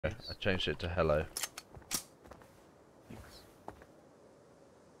Okay, I changed it to hello.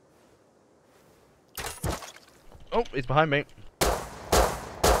 Oh, he's behind me.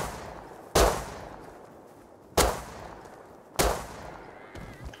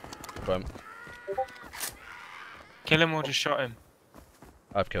 Boom. Kill him or just shot him?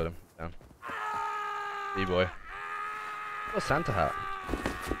 I've killed him. Down. B-boy. What a Santa hat.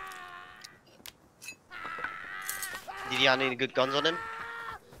 Did you have any good guns on him?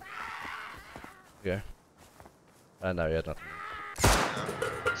 Yeah. No, he had nothing.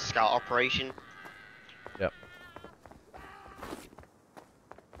 Scout operation. Yep.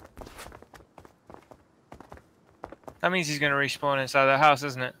 That means he's going to respawn inside the house,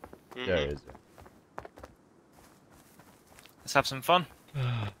 isn't it? Mm-hmm. Yeah, he is. Let's have some fun.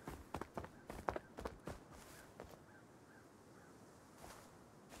 How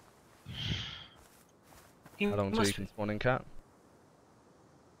long till you can spawn in, cat?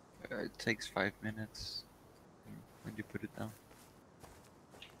 It takes 5 minutes when you put it down.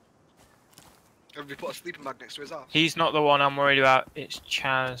 Have you put a sleeping bag next to his house? He's not the one I'm worried about, it's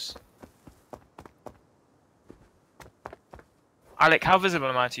Chaz. Alec, how visible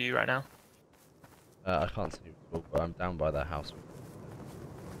am I to you right now? I can't see you, but I'm down by their house.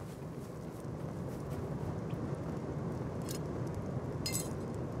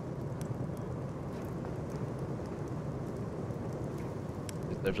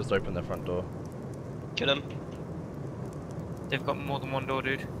 They've just opened their front door. Kill him. They've got more than one door,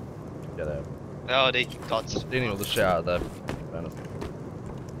 dude. Yeah, they're Oh, they got. stealing all the shit out of their furnace.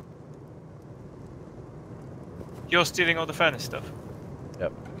 You're stealing all the furnace stuff?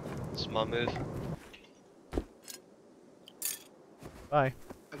 Yep. It's my move. Bye.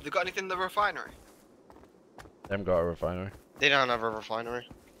 Have they got anything in the refinery? They haven't got a refinery. They don't have a refinery.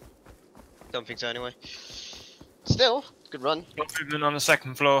 Don't think so anyway. Still, good run. Got movement on the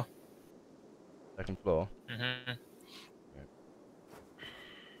second floor. Second floor. Mm-hmm.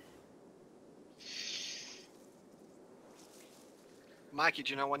 Mikey, do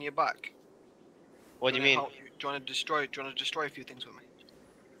you know when you're back? What do you mean? Do you want to destroy a few things with me?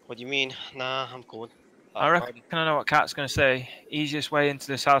 What do you mean? Nah, I'm cool. I reckon I know what Cat's going to say. Easiest way into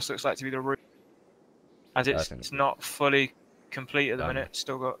this house looks like to be the roof. As it's not fully complete at the minute.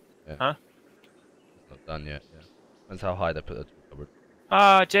 Still got... Yeah. Huh? It's not done yet, yeah. That's how high they put the cupboard.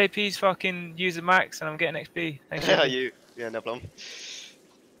 Ah, JP's fucking using max and I'm getting XP. Thanks, Yeah, JP. yeah, no problem.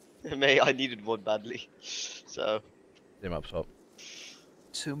 Mate, I needed one badly. So. See him up top.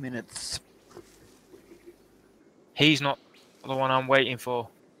 2 minutes. He's not the one I'm waiting for.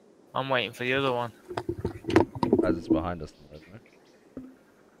 I'm waiting for the other one. As it's behind us, isn't it?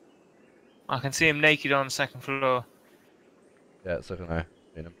 I can see him naked on the second floor. Yeah, it's looking there.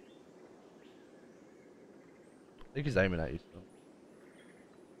 Seen him. I think he's aiming at you still.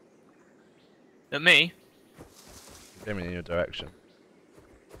 At me? He's aiming in your direction.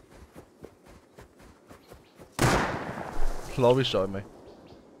 Lobby shot at me.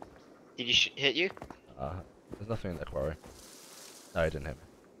 Did he hit you? There's nothing in the quarry. No, he didn't hit me.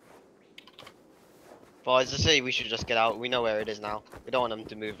 But as I say, we should just get out. We know where it is now. We don't want them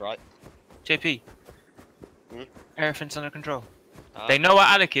to move, right? JP. Hmm? Everything's under control. They know where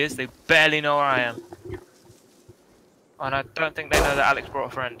Alec is, they barely know where I am. And I don't think they know that Alex brought a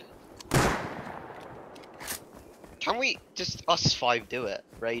friend. Can we just us 5 do it?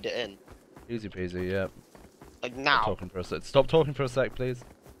 Raid it in. Easy peasy, yeah. Like Stop now. talking for a sec. Stop talking for a sec, please.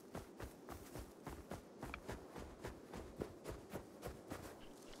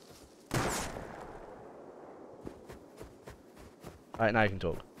 Alright, now you can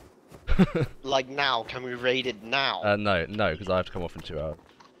talk. Like now. Can we raid it now? No, because I have to come off in 2 hours.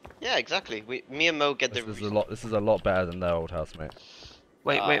 Yeah, exactly. Me and Mo get This the. is a lot better than their old house, mate.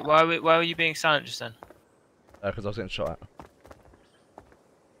 Wait, why were you being silent just then? Because I was getting shot at.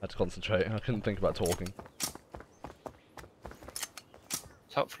 I had to concentrate. I couldn't think about talking.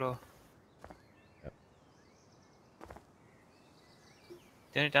 Top floor. Yep.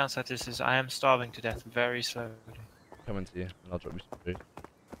 The only downside to this is I am starving to death very slowly. Coming to you, and I'll drop you some food.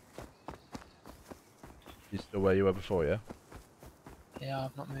 You still where you were before, yeah? Yeah,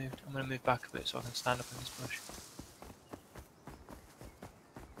 I've not moved. I'm gonna move back a bit so I can stand up in this bush.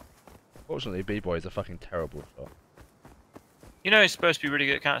 Fortunately, B-Boy is a fucking terrible shot. You know he's supposed to be really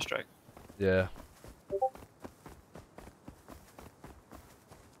good at Counter-Strike. Yeah.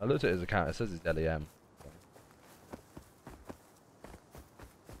 I looked at his account, it says he's LEM.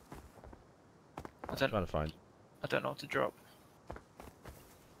 I I'm trying to find. I don't know what to drop.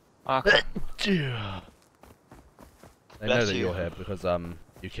 They know Bless that you. you're here because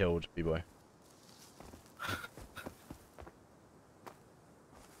you killed B-Boy.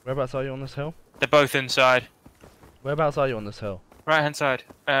 Whereabouts are you on this hill? They're both inside. Whereabouts are you on this hill? Right hand side.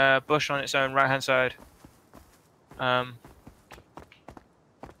 Bush on its own. Right hand side. Are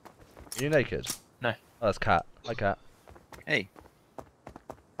you naked? No. Oh, that's Cat. Hi, Cat. Hey.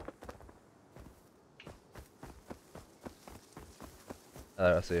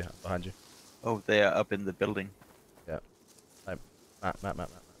 I see you. Behind you. Oh, they are up in the building. Matt.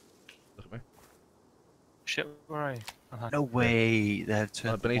 Look at me. Shit, where are you? Uh-huh. No way. They have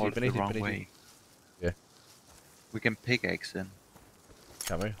turned beneath you, the beneath you, wrong beneath you. way. Yeah. We can pickaxe in.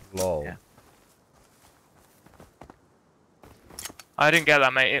 Can we? Lol. Yeah. I didn't get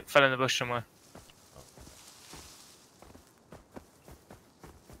that, mate. It fell in the bush somewhere.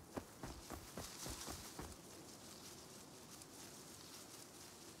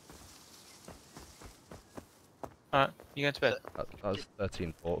 Alright, you go to bed. That was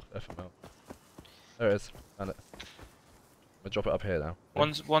 13 pork, FML. There it is. Found it. I'm gonna drop it up here now.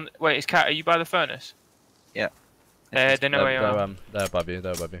 Wait, is Cat? Are you by the furnace? Yeah. They know where you are. They're above you,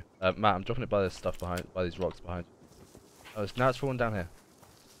 they're above you. Matt, I'm dropping it by this stuff behind, by these rocks behind you. Oh, now it's falling down here.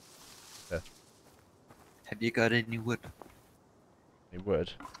 Have you got any wood? Any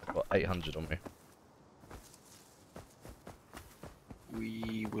wood? I've got 800 on me.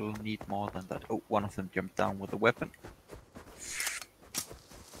 We will need more than that. Oh, one of them jumped down with a weapon.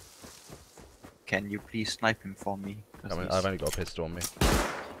 Can you please snipe him for me? I mean, I've only got a pistol on me.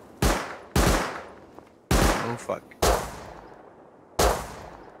 Oh fuck.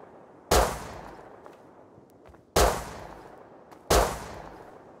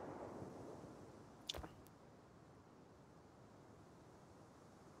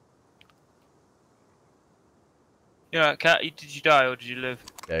 Yeah, Cat, did you die or did you live?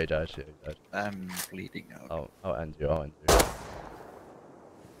 Yeah, he died, I'm bleeding out. I'll end you,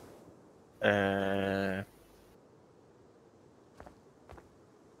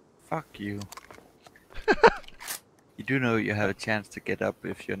 Fuck you. You do know you have a chance to get up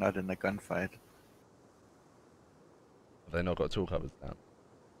if you're not in a gunfight. Have they not got tool cupboards down?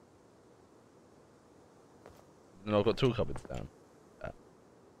 Have they not got tool cupboards down? Yeah.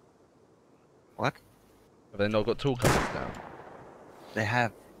 What? Have they not got tool cupboards down? They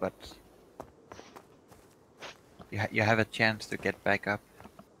have, but you have a chance to get back up.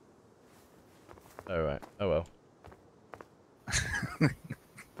 Alright, oh well.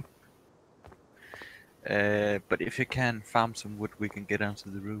 But if you can farm some wood, we can get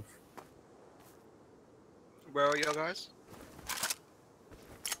onto the roof. Where are you guys?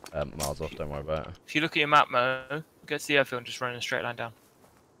 Miles off, don't worry about it. If you look at your map, Mo, get to the airfield and just run in a straight line down.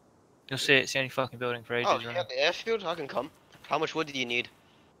 You'll see it's the only fucking building for ages. Oh, you have the airfield? I can come. How much wood do you need?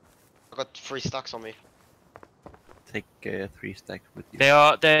 I got 3 stacks on me. Take 3 stacks with you.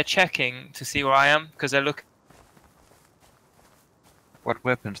 They're checking to see where I am because they're looking. What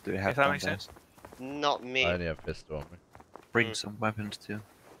weapons do you have? If that down makes there? sense. Not me. I only have pistol on me. Bring some weapons too.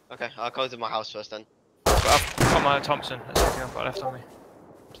 Okay, I'll go to my house first then. I've got my Thompson. That's the thing I've got left on me.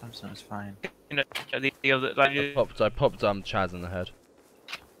 Thompson is fine. You know, the other like. I popped Chaz in the head.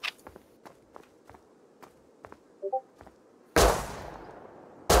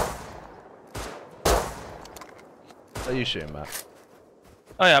 Are you shooting, Matt?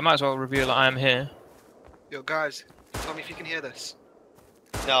 Oh yeah, I might as well reveal that I am here. Yo, guys, tell me if you can hear this.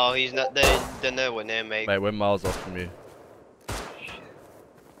 No, he's not. They're nowhere near me. Mate, we're miles off from you.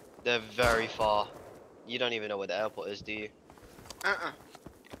 They're very far. You don't even know where the airport is, do you?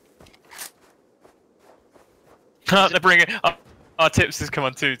 They're bringing. Our tips has come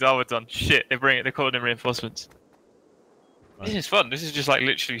on too. Darwadon. Shit, they're calling in reinforcements. Right. This is fun. This is just like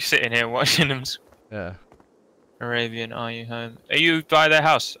literally sitting here watching them. Yeah. Arabian, are you home? Are you by their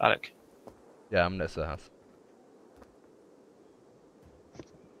house, Alec? Yeah, I'm next to the house.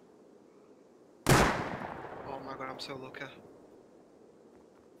 Oh my god, I'm so lucky.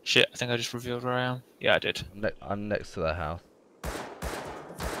 Shit, I think I just revealed where I am. Yeah, I did. I'm next to their house.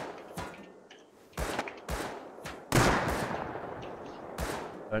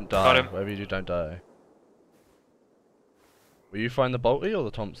 Don't Got die. him. Whatever you do, don't die. Will you find the Bolty or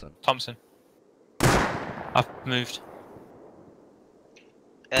the Thompson? Thompson. I've moved.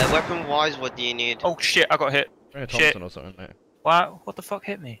 Weapon wise, what do you need? Oh shit, I got hit. Bring a Shit. Thompson or something, mate. Wow, what the fuck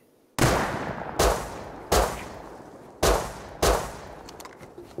hit me?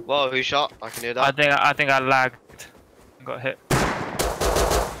 Whoa, who shot? I can hear I that. think I lagged and got hit.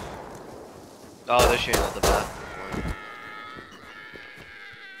 Oh, they're shooting at the back.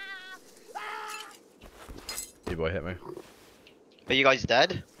 D-boy hit me. Are you guys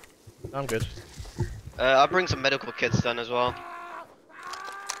dead? I'm good. I'll bring some medical kits then as well.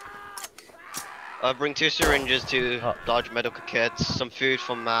 Bring 2 syringes to Oh. dodge medical kits, some food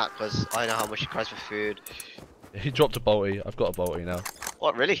for Matt, because I know how much he cries for food. He dropped a bolty. I've got a bolty now.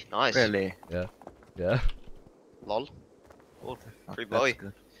 What, really? Nice. Really? Yeah. Lol. Cool. Oh, Free that's boy.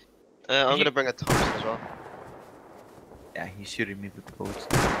 good. I'm gonna bring a Thompson as well. Yeah, he's shooting me with the boats.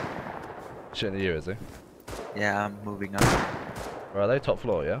 Shitting at you, is he? Yeah, I'm moving up. Where are they? Top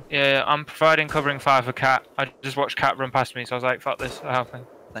floor, yeah? Yeah, I'm providing covering fire for Cat. I just watched Cat run past me, so I was like, fuck this, I'm helping.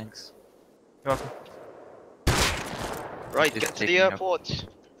 Thanks. You're welcome. Right, Just get to the taking up. airport.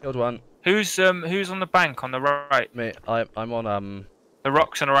 Killed one. Who's on the bank on the right? Me. I'm on The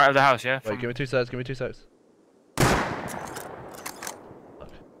rocks on the right of the house, yeah? Wait, give me 2 seconds. Give me 2 seconds. Fuck.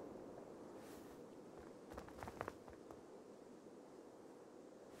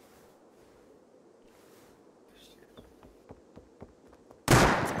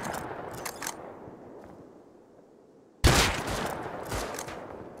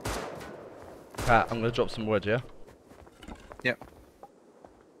 Pat, I'm gonna drop some wood, yeah?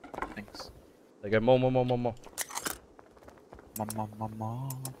 Thanks. There you go, more. Mama. More.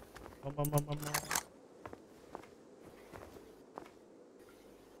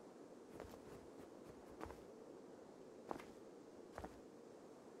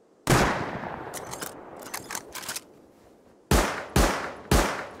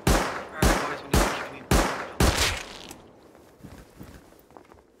 Alright, boys, we need to keep in.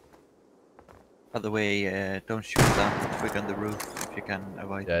 By the way, don't shoot down the twig on the roof if you can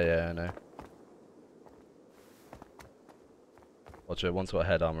avoid it. Yeah, I know. Watch it, one's got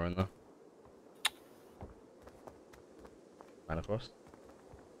head armor in there. Man across.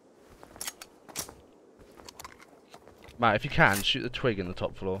 Matt, if you can, shoot the twig in the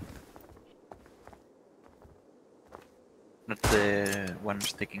top floor. Not the one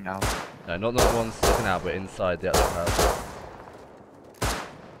sticking out. No, not the one sticking out, but inside the actual house.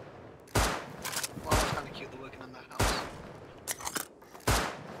 Well, I was kind of cute, they're working on that house.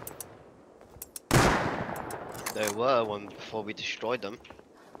 There were one before we destroyed them.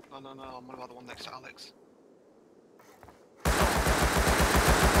 No, I'm on about the one next to Alex.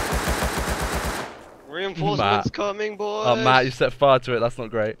 Reinforcements coming, boys! Oh, Matt, you set fire to it, that's not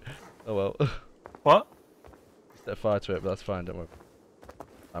great. Oh well. What? Set fire to it, but that's fine, don't worry.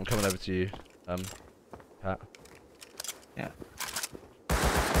 I'm coming over to you, Pat. Yeah.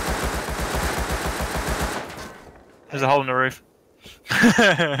 There's a hole in the roof.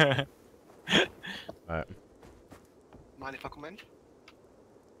 Alright. Mind if I come in?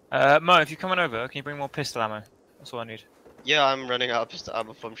 Mo, if you're coming over, can you bring more pistol ammo? That's all I need. Yeah, I'm running out of pistol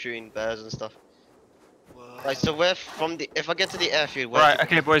ammo from shooting bears and stuff. Whoa. Right, so where from the... If I get to the airfield, where... Right,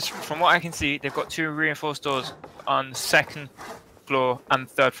 okay, boys. From what I can see, they've got 2 reinforced doors on 2nd floor and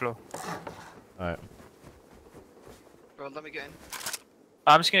 3rd floor. Alright. Bro, let me get in.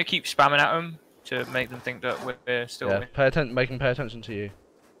 I'm just gonna keep spamming at them to make them think that we're still. Yeah, make him pay attention to you.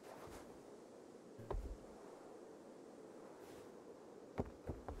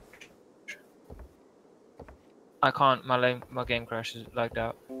 I can't. My game crashes lagged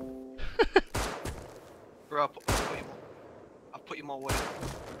out. Bro, I'll put you more wood in.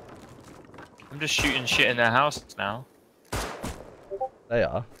 I'm just shooting shit in their house now. They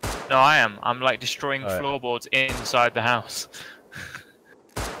are. No, I am. I'm like destroying Alright. floorboards inside the house.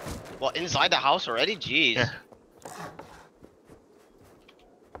 What, inside the house already? Jeez.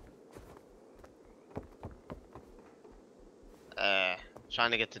 Yeah.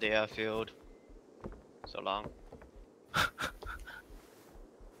 Trying to get to the airfield. So long.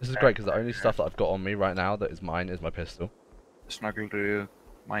 This is great because the only stuff that I've got on me right now that is mine is my pistol. Snuggle, do you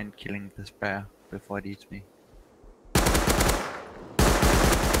mind killing this bear before it eats me?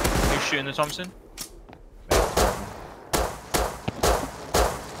 Who's shooting the Thompson?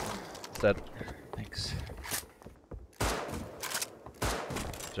 Dead. Thanks.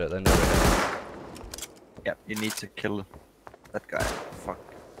 Shit, they know it. Yeah, you need to kill that guy. Fuck.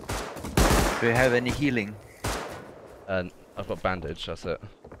 Do you have any healing? And I've got bandage, that's it.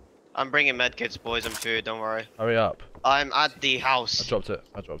 I'm bringing medkits, boys, and food, don't worry. Hurry up. I'm at the I house. dropped it.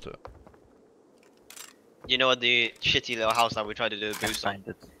 I dropped it. You know the shitty little house that we tried to do a Can't boost on? find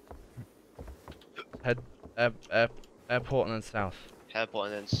it. Head airport and then south.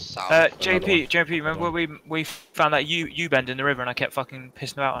 Airport and then south. JP, remember where we found that U bend in the river and I kept fucking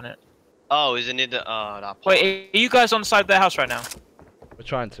pissing about on it? Oh, isn't it the, that part? Wait, are you guys on the side of their house right now? We're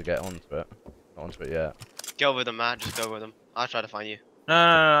trying to get onto it. Not onto it yet. Go with them, Matt, just go with them. I'll try to find you. No,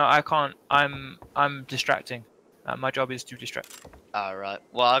 I can't. I'm distracting. My job is to distract. Alright.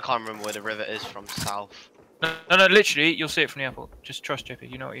 Well, I can't remember where the river is from south. No, literally, you'll see it from the airport. Just trust JP,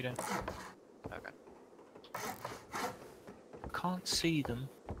 you know what you're doing. Okay. Can't see them.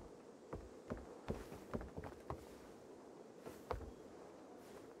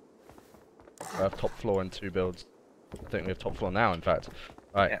 I have top floor and 2 builds. I think we have top floor now, in fact.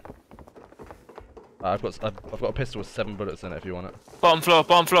 Right. Yeah. I've got a pistol with 7 bullets in it if you want it. Bottom floor,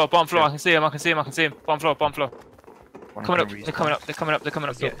 bottom floor, bottom floor. Yeah. I can see him, I can see him, I can see him. Bottom floor, bottom floor. One Coming of up, them they're coming up, they're coming up, they're coming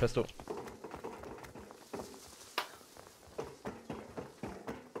up. Pistol, Yeah. pistol. Do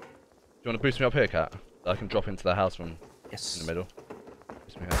you want to boost me up here, Cat? I can drop into the house from Yes. in the middle.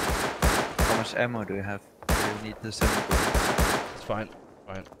 Boost me here. How much ammo do you have? Do you need the 7 bullets? It's fine.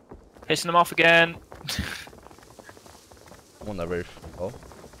 Fine. Pissing them off again. I'm on the roof. Oh.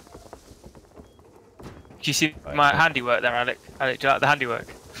 Do you see Right. my handiwork there, Alec? Alec, do you like the handiwork?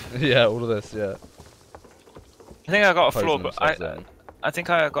 Yeah, all of this, yeah. I think I got a Posing floor, but themselves in. I think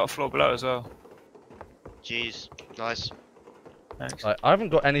I got a floor below as well. Jeez, nice. Thanks. I haven't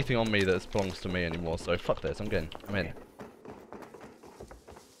got anything on me that belongs to me anymore, so fuck this, I'm in.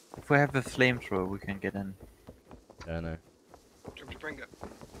 If we have a flamethrower, we can get in. Yeah, I know. Do you want me to bring it?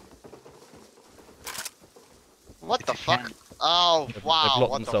 What If the you fuck? can. Oh, They've wow, locked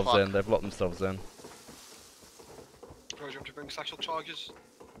what the themselves fuck? in, they've locked themselves in. Bro, do you want me to bring satchel charges?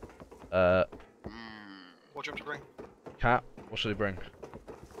 Mm. What do you want me to bring? Cat, what should he bring?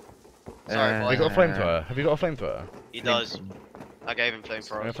 Sorry, Have boy. you got a flamethrower? Have you got a flamethrower? He does. Flamethrower. I gave him Bring a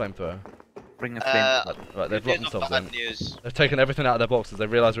flamethrower. flamethrower. Bring a Uh, flamethrower. Right, they've Good locked news or themselves bad in. news? They've taken everything out of their boxes. They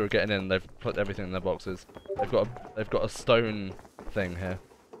realised we were getting in. They've put everything in their boxes. They've got a stone thing here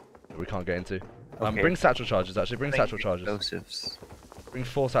that we can't get into. Okay. Bring satchel charges. Actually, bring satchel charges. Explosives. Bring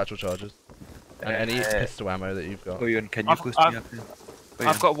 4 satchel charges and any pistol ammo that you've got. Koyun, can you I've- boost me I've- up here?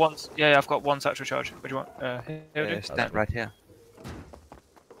 I've Koyun, got one. Yeah, I've got one satchel charge. What do you want? Here, dude. stand right here.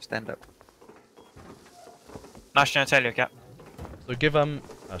 Stand up. Nice to tell you, Cap. So give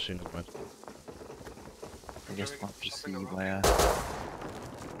actually never mind. I just want to see where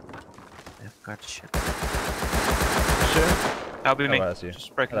they've got shit. Sure. That'll be me. Oh, that's you.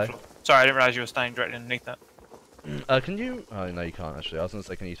 Just breaking the Hello. floor. Sorry, I didn't realise you were standing directly underneath that. Can you? Oh no, you can't actually. I was gonna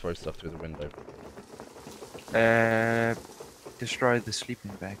say, can you throw stuff through the window? Destroy the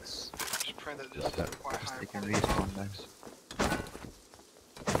sleeping bags. Just praying that this Okay. is quite Because high. they can respawn bags.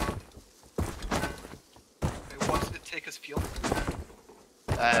 Wait, what did it take us fuel?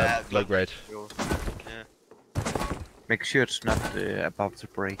 Low grade. Make sure it's not about to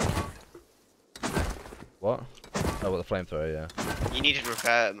break. What? Oh, what, the flamethrower? Yeah. You need to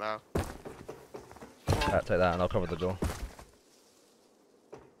repair it now. Take that, and I'll cover the door.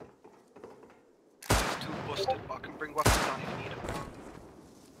 It's too busted, but I can bring weapons down if you need them.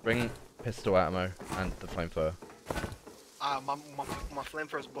 Bring pistol ammo and the flamethrower. My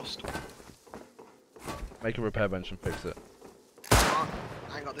flamethrower's bust. Make a repair bench and fix it. I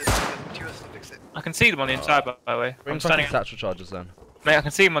ain't got the materials to fix it. I can see them on the inside, by the way. Bring I'm fucking standing. satchel charges then. Mate, I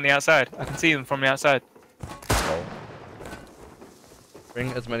can see them on the outside. I can see them from the outside. Lol.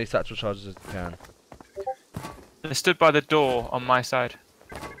 Bring as many satchel charges as you can. They stood by the door on my side.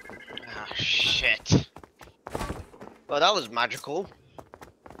 Ah, shit. Well, that was magical.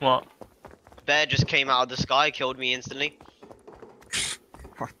 What? Bear just came out of the sky, killed me instantly.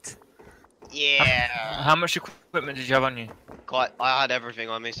 What? Yeah. How much equipment did you have on you? Quite. I had everything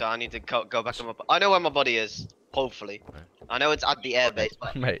on me, so I need to go back to my. I know where my body is. Hopefully. I know it's at the airbase.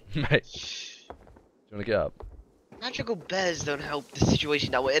 But mate. Do you wanna get up? magical bears don't help the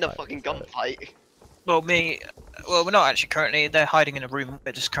situation that we're in a Right, fucking got it. gunfight. Well, well, we're not actually currently. They're hiding in a room.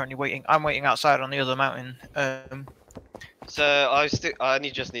 We're just currently waiting. I'm waiting outside on the other mountain. So I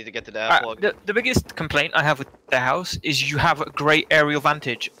just need to get to the airport. The biggest complaint I have with the house is you have a great aerial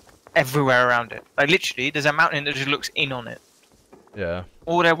vantage everywhere around it. Like literally, there's a mountain that just looks in on it. Yeah.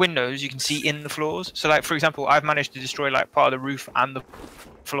 All their windows you can see in the floors. So, like for example, I've managed to destroy like part of the roof and the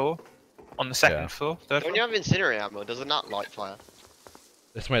floor on the second Yeah. floor. Third Don't floor. you have incendiary ammo? Does it not light fire?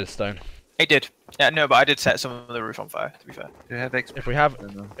 It's made of stone. It did. Yeah, no, but I did set some of the roof on fire. To be fair. Do you have XP? If we have,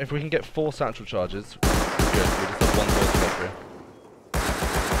 No. if we can get 4 satchel charges, we're good. We just have 1 door to go through.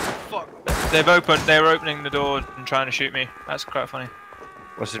 Fuck. They were opening the door and trying to shoot me. That's quite funny.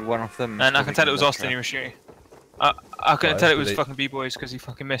 Was it one of them? And I can tell it was Austin he was shooting. I couldn't Oh, tell it that's was really- fucking B-boys because he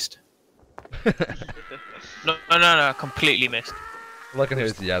fucking missed. No, completely missed. All I can hear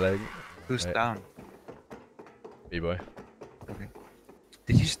is yelling. Who's Right. down? B-boy. Okay.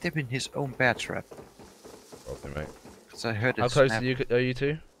 Did you step in his own bear trap? Probably, mate. Because I heard it How close snap. are you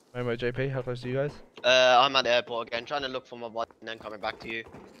two? Momo, JP, how close are you guys? I'm at the airport again, trying to look for my body and then coming back to you.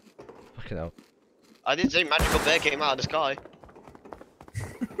 Fucking hell. I did say magical bear came out of the sky.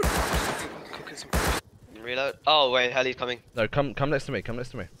 Cooking some. Reload. Oh wait, heli's coming. No, come next to me, come next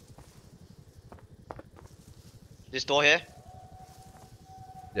to me. This door here.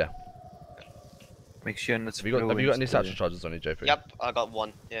 Make sure not to Have you got blow any into the- satchel charges on you, JP? Yep, I got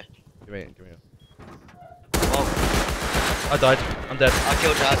one. Yeah. Give me it. I died. I'm dead. I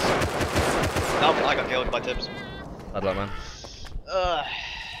killed Jazz. Nope, I got killed by Tibbs. Bad luck, man. Ugh.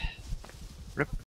 Rip.